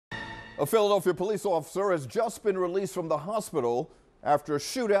A Philadelphia police officer has just been released from the hospital after a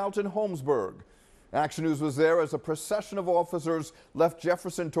shootout in Holmesburg. Action News was there as a procession of officers left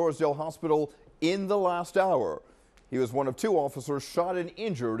Jefferson Torresdale Hospital in the last hour. He was one of two officers shot and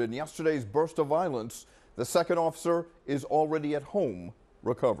injured in yesterday's burst of violence. The second officer is already at home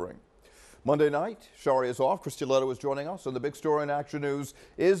recovering. Monday night, Shari is off. Christy Leto is joining us, and the big story in Action News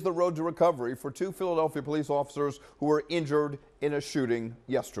is the road to recovery for two Philadelphia police officers who were injured in a shooting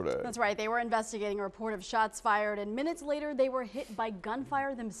yesterday. That's right. They were investigating a report of shots fired, and minutes later they were hit by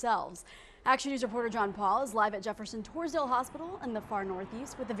gunfire themselves. Action News reporter John Paul is live at Jefferson Torresdale Hospital in the far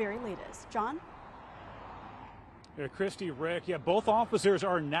northeast with the very latest. John? Yeah, Christy, Rick, both officers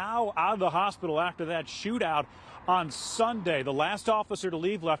are now out of the hospital after that shootout on Sunday. The last officer to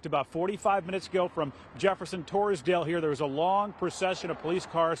leave left about 45 minutes ago from Jefferson Torresdale here. There was a long procession of police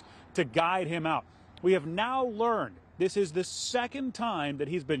cars to guide him out. We have now learned this is the second time that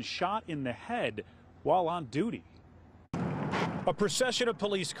he's been shot in the head while on duty. A procession of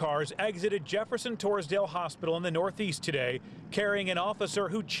police cars exited Jefferson Torresdale Hospital in the Northeast today, carrying an officer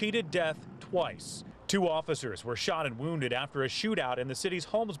who cheated death twice. Two officers were shot and wounded after a shootout in the city's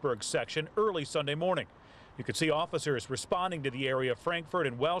Holmesburg section early Sunday morning. You can see officers responding to the area of Frankfurt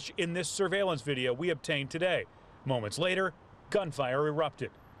and Welsh in this surveillance video we obtained today. Moments later, gunfire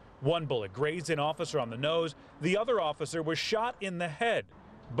erupted. One bullet grazed an officer on the nose. The other officer was shot in the head.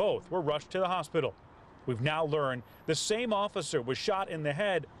 Both were rushed to the hospital. We've now learned the same officer was shot in the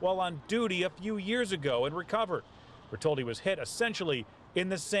head while on duty a few years ago and recovered. We're told he was hit essentially in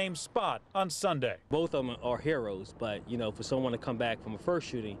the same spot on Sunday. Both of them are heroes, but for someone to come back from a first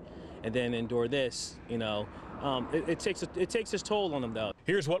shooting and then endure this, it takes its toll on them, though.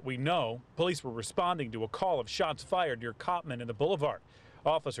 Here's what we know. Police were responding to a call of shots fired near Copman and the Boulevard.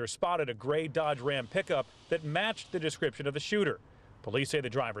 Officers spotted a gray Dodge Ram pickup that matched the description of the shooter. Police say the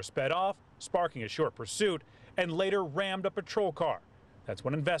driver sped off, sparking a short pursuit, and later rammed a patrol car. That's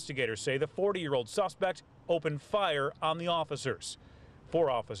when investigators say the 40-year-old suspect opened fire on the officers. 4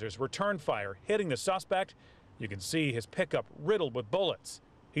 officers returned fire, hitting the suspect. You can see his pickup riddled with bullets.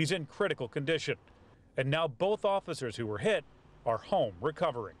 He's in critical condition. And now both officers who were hit are home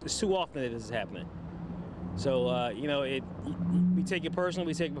recovering. It's too often that this is happening. So, we take it personal,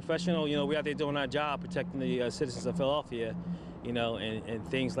 we take it professional. We're out there doing our job, protecting the citizens of Philadelphia, and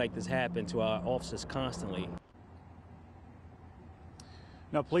things like this happen to our officers constantly.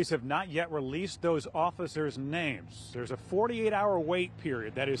 Now, police have not yet released those officers' names. There's a 48-hour wait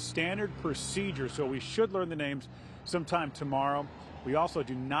period. That is standard procedure, so we should learn the names sometime tomorrow. We also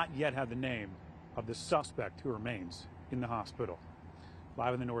do not yet have the name of the suspect who remains in the hospital.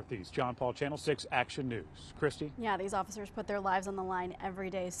 Live in the Northeast, John Paul, Channel 6 Action News. Christy? Yeah, these officers put their lives on the line every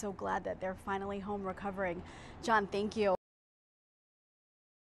day. So glad that they're finally home recovering. John, thank you.